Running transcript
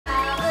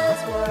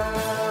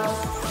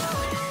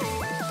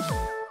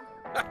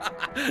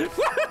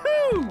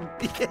Woohoo!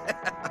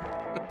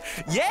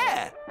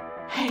 Yeah!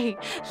 Hey,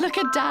 look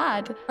at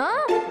Dad.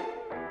 Huh?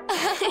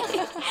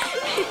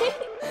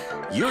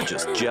 You're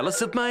just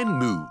jealous of my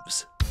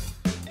moves.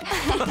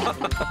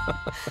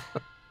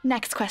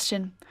 Next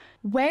question.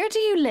 Where do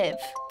you live?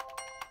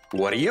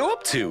 What are you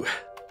up to?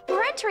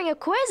 We're entering a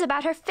quiz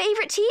about her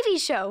favourite TV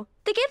show,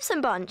 The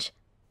Gibson Bunch.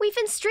 We've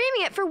been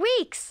streaming it for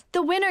weeks.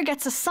 The winner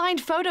gets a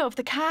signed photo of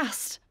the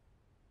cast.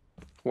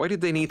 Why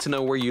did they need to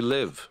know where you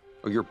live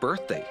or your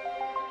birthday?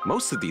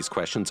 Most of these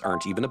questions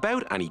aren't even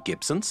about Annie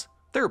Gibsons.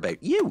 They're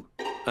about you.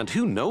 And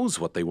who knows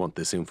what they want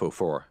this info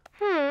for?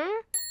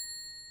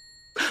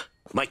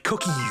 My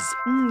cookies.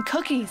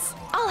 Cookies.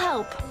 I'll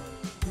help.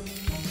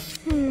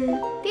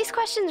 These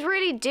questions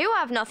really do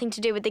have nothing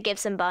to do with the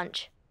Gibson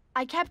Bunch.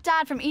 I kept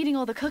Dad from eating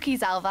all the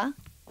cookies, Alva.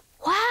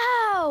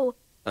 Wow!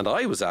 And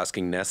I was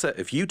asking Nessa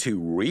if you two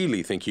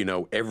really think you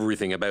know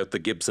everything about the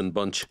Gibson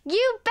Bunch.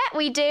 You bet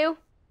we do.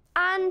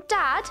 And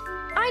Dad,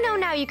 I know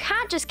now you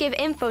can't just give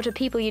info to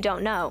people you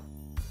don't know.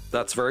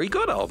 That's very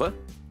good, Alva.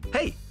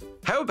 Hey,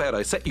 how about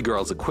I set you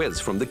girls a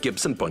quiz from the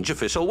Gibson Bunch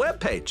official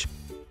webpage?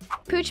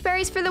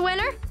 Poochberries for the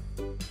winner?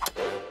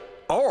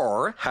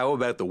 Or how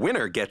about the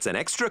winner gets an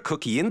extra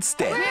cookie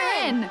instead?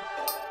 We're in!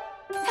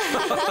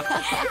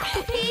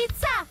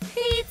 Pizza!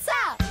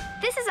 Pizza!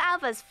 This is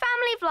Alva's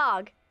family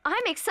vlog.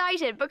 I'm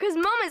excited because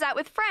Mum is out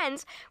with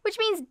friends, which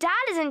means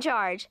Dad is in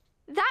charge.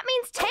 That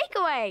means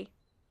takeaway.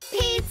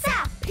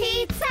 Pizza!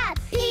 Pizza!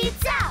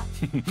 Pizza!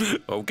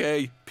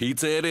 Okay,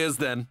 pizza it is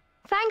then.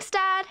 Thanks,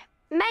 Dad.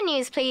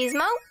 Menus, please,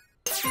 Mo.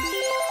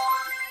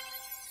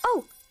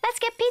 Oh, let's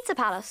get Pizza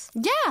Palace.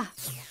 Yeah.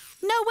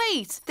 No,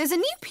 wait. There's a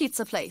new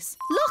pizza place.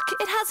 Look,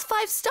 it has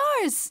 5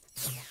 stars.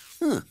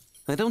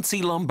 I don't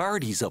see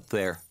Lombardi's up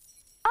there.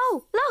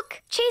 Oh,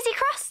 look, cheesy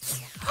crusts.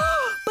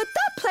 But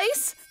that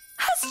place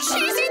has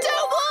cheesy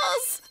dough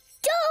balls.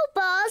 Dough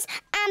balls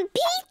and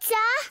pizza?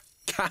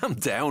 Calm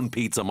down,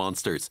 pizza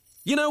monsters.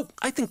 You know,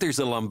 I think there's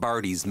a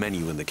Lombardi's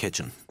menu in the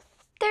kitchen.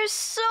 There's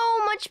so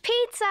much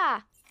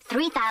pizza.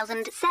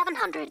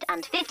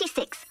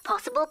 3,756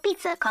 possible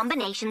pizza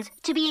combinations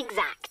to be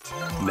exact.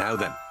 Now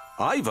then,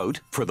 I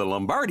vote for the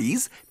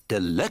Lombardi's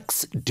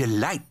Deluxe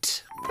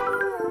Delight.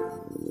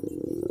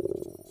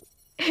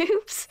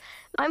 Oops,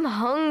 I'm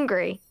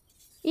hungry.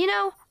 You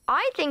know,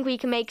 I think we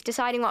can make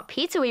deciding what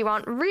pizza we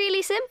want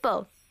really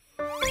simple.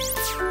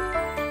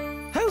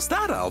 How's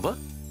that, Alva?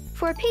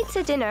 For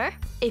pizza dinner,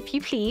 if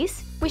you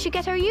please, we should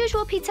get our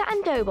usual pizza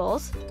and dough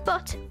balls,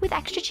 but with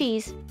extra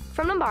cheese,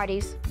 from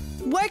Lombardi's.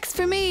 Works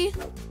for me.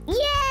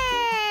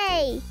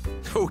 Yay!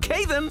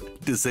 Okay then,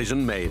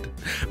 decision made.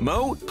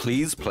 Mo,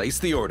 please place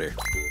the order.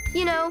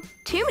 You know,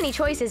 too many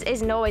choices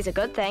isn't always a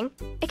good thing.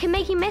 It can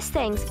make you miss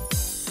things.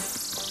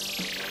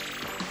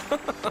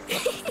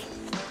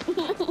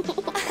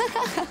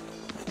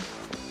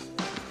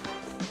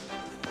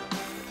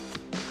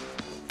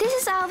 This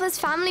is Alva's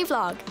family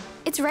vlog.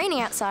 It's raining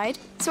outside,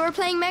 so we're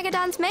playing Mega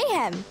Dance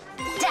Mayhem.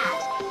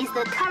 Dad is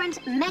the current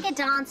Mega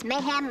Dance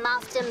Mayhem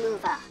Master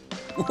Mover.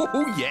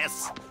 Oh,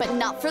 yes. But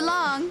not for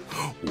long.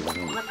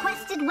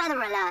 Requested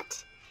weather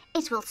alert.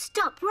 It will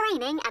stop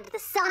raining and the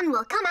sun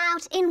will come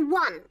out in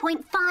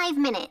 1.5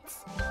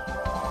 minutes.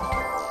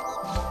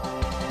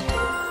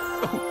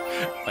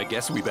 I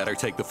guess we better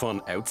take the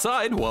fun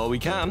outside while we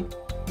can.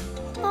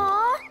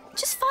 Aw,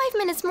 just 5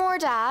 minutes more,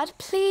 Dad,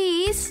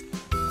 please.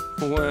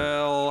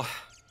 Well...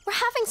 We're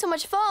having so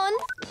much fun.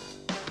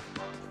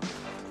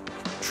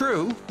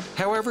 True.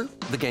 However,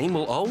 the game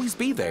will always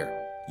be there.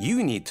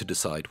 You need to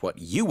decide what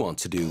you want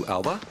to do,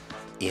 Alva.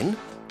 In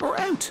or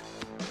out?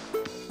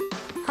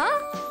 Huh?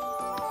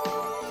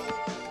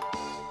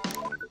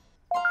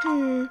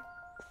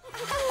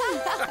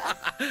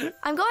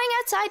 I'm going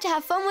outside to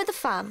have fun with the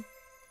fam.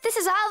 This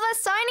is Alva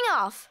signing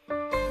off.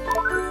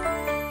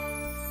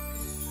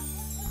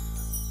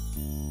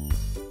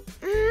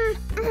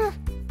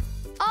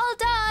 All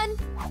done.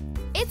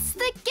 It's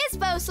the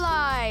Gizmo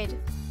slide.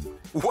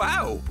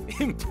 Wow,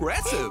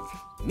 impressive.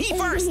 Me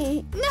first.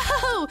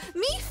 No,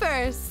 me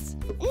first.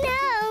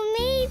 No,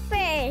 me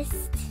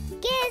first.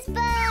 Gizmo!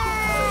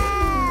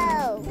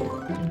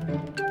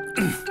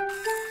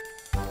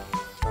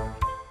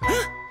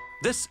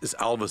 This is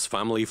Alva's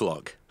family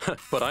vlog.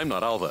 But I'm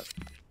not Alva.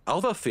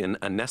 Alva, Finn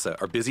and Nessa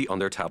are busy on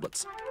their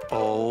tablets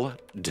all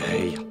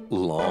day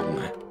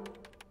long.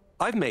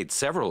 I've made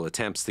several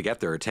attempts to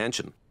get their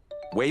attention.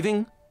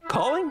 Waving,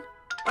 calling,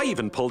 I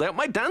even pulled out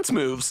my dance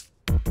moves.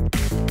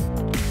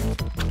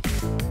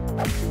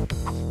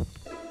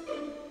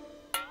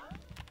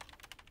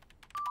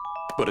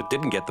 But it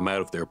didn't get them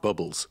out of their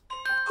bubbles.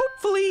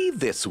 Hopefully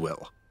this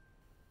will.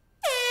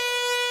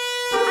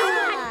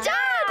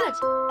 Dad!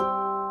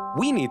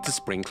 We need to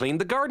spring clean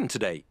the garden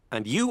today,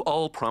 and you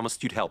all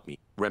promised you'd help me,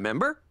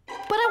 remember?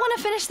 But I want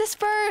to finish this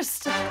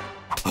first.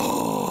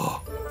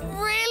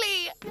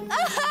 Really?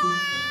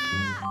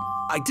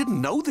 I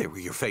didn't know they were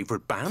your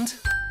favourite band.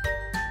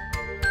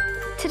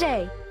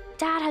 Today,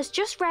 Dad has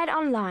just read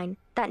online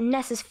that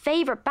Nessa's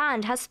favourite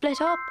band has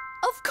split up.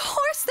 Of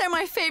course course they're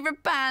my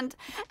favourite band.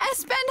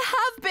 S-Band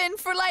have been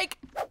for, like,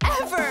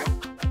 ever.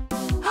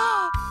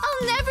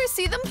 I'll never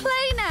see them play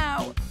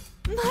now.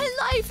 My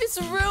life is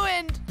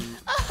ruined.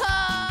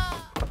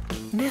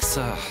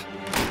 Nessa.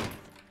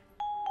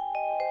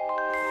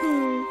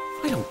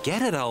 I don't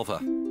get it, Alva.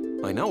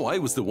 I know I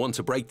was the one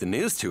to break the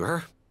news to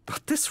her,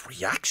 but this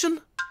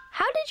reaction?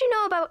 How did you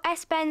know about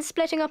S-Bend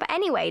splitting up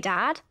anyway,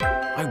 Dad?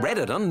 I read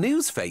it on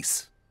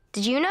Newsface.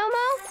 Did you know,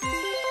 Mo?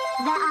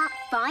 There are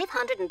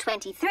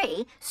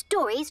 523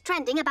 stories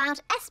trending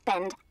about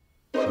S-Bend.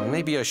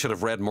 Maybe I should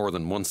have read more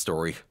than one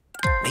story.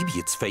 Maybe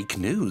it's fake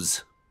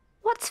news.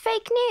 What's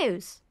fake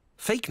news?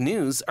 Fake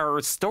news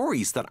are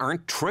stories that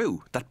aren't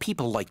true, that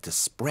people like to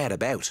spread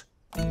about.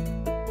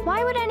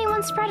 Why would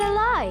anyone spread a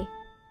lie?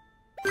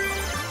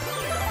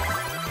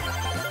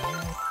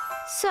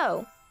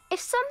 So, if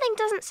something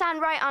doesn't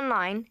sound right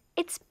online,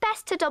 it's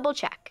best to double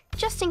check,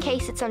 just in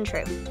case it's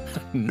untrue.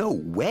 No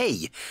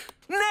way!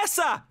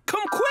 Nessa,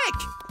 come quick!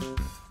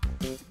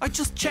 I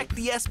just checked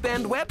the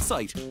S-Bend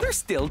website. They're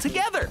still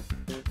together.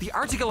 The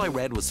article I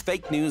read was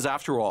fake news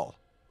after all.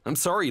 I'm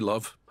sorry,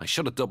 love. I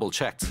should have double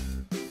checked.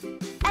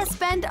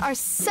 S-Bend are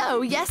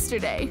so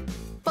yesterday.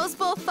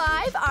 Buzzball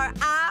 5 are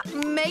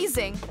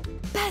amazing.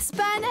 Best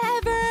band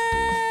ever!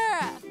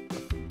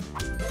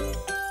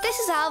 This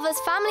is Alva's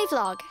family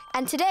vlog,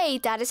 and today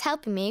Dad is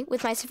helping me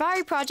with my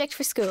safari project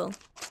for school.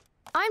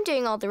 I'm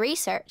doing all the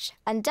research,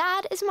 and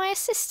Dad is my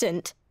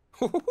assistant.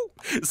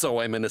 So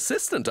I'm an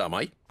assistant, am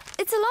I?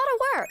 It's a lot of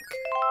work.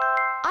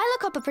 I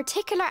look up a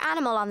particular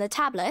animal on the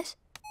tablet,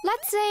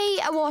 let's say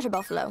a water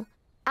buffalo,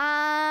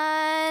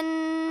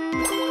 and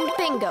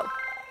bingo.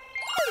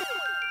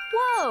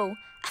 Whoa,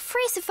 a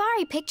free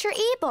safari picture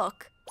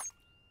ebook.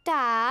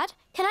 Dad,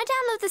 can I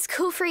download this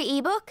cool free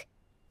ebook?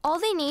 All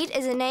they need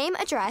is a name,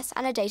 address,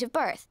 and a date of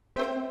birth.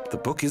 The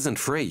book isn't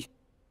free.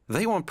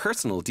 They want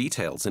personal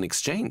details in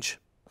exchange.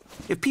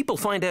 If people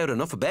find out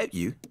enough about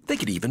you, they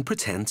could even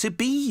pretend to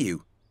be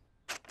you.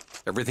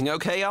 Everything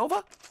okay,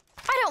 Alva?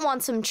 I don't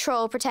want some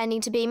troll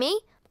pretending to be me.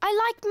 I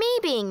like me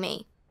being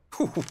me.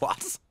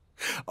 What?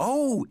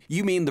 Oh,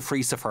 you mean the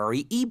free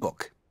safari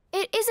ebook?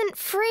 It isn't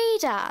free,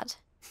 Dad.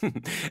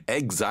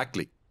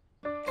 Exactly.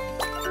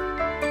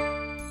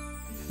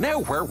 Now,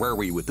 where were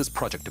we with this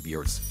project of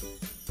yours?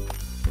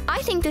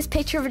 I think this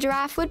picture of a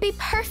giraffe would be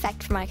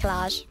perfect for my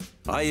collage.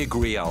 I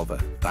agree, Alva.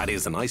 That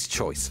is a nice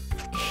choice.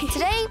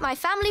 Today, my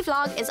family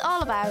vlog is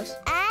all about...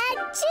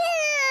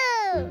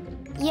 Achoo!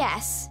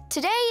 Yes,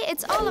 today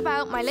it's all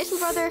about my little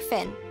brother,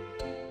 Finn.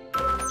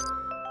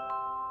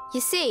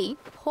 You see,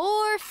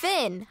 poor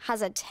Finn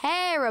has a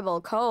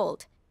terrible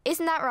cold.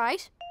 Isn't that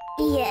right?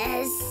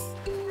 Yes.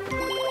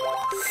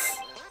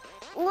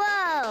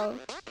 Whoa!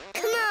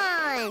 Come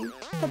on!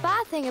 The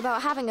bad thing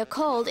about having a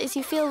cold is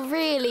you feel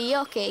really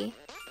yucky.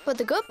 But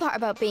the good part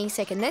about being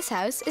sick in this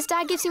house is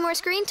Dad gives you more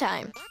screen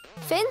time.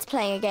 Finn's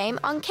playing a game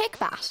on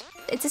Kickbat.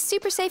 It's a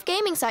super safe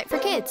gaming site for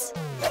kids.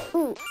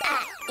 Ooh,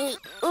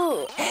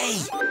 ooh. Hey!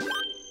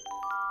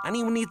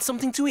 Anyone need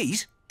something to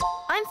eat?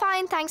 I'm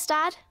fine, thanks,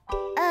 Dad.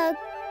 A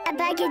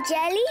bag of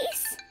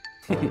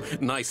jellies?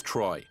 Nice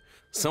try.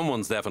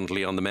 Someone's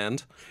definitely on the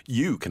mend.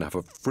 You can have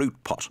a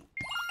fruit pot.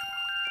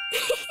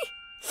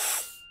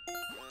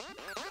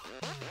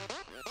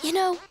 You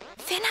know,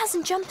 Finn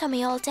hasn't jumped on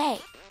me all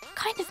day.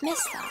 Kind of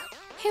missed that.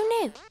 Who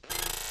knew?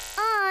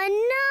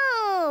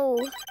 Oh,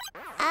 no!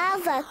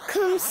 Alva,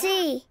 come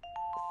see.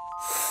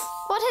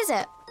 What is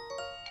it?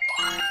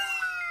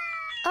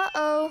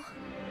 Uh-oh.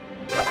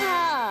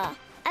 Ah,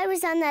 I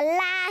was on the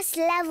last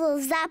level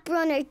of Zap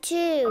Runner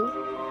 2.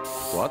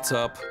 What's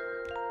up?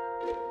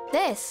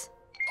 This.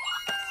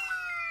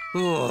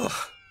 Ugh.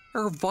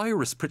 Our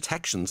virus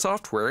protection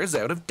software is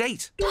out of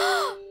date.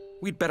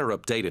 We'd better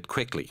update it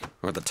quickly,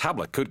 or the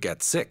tablet could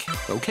get sick.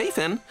 Okay,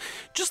 Finn,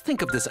 just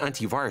think of this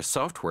antivirus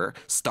software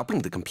stopping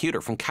the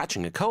computer from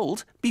catching a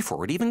cold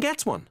before it even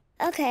gets one.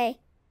 Okay.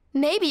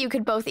 Maybe you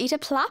could both eat a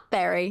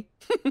plapberry.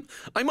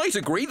 I might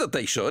agree that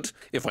they should,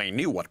 if I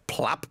knew what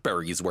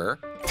plapberries were.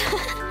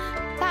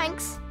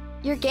 Thanks.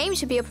 Your game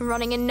should be up and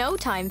running in no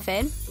time,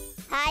 Finn.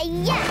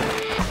 Hi-ya!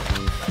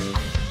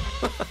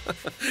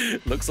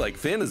 Looks like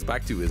Finn is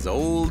back to his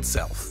old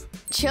self.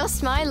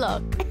 Just my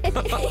luck.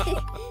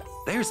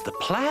 There's the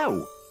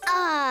plough.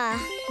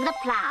 The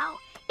plough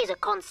is a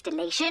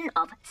constellation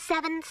of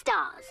 7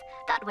 stars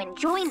that, when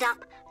joined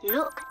up,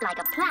 look like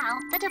a plough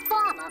that a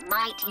farmer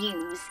might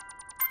use.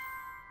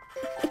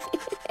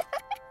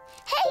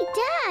 Hey,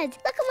 Dad!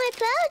 Look at my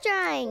plough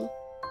drawing!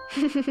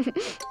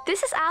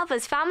 This is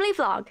Alva's family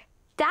vlog.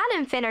 Dad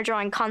and Finn are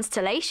drawing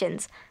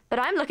constellations, but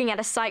I'm looking at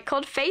a site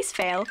called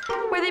FaceFail,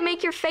 where they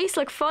make your face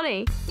look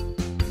funny.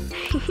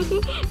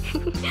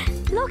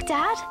 Look,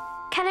 Dad.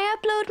 Can I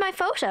upload my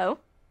photo?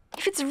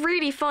 If it's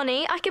really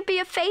funny, I could be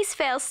a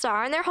FaceFail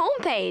star on their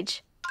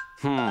homepage.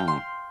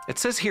 It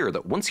says here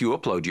that once you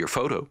upload your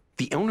photo,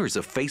 the owners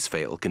of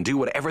FaceFail can do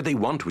whatever they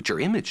want with your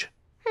image.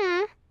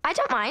 I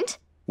don't mind.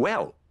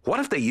 Well, what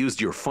if they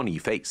used your funny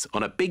face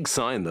on a big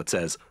sign that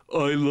says,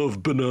 "I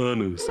love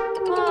bananas"?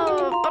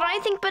 Oh, but I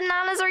think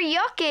bananas are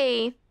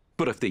yucky.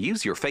 But if they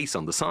use your face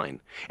on the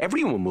sign,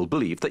 everyone will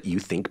believe that you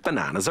think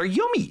bananas are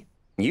yummy.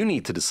 You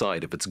need to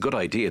decide if it's a good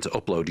idea to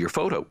upload your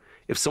photo,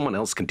 if someone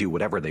else can do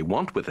whatever they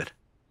want with it.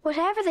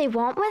 Whatever they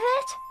want with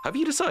it? Have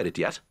you decided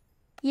yet?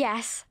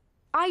 Yes.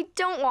 I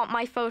don't want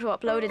my photo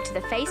uploaded to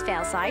the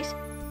FaceFail site.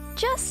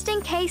 Just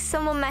in case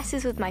someone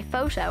messes with my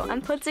photo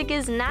and puts a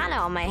giznana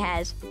on my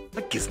head.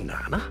 A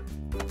giznana?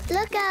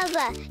 Look,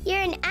 Alva, you're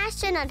an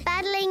astronaut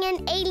battling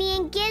an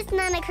alien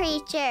giznana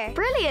creature.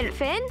 Brilliant,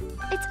 Finn.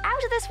 It's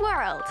out of this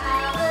world.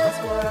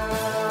 Alva's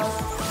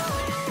world.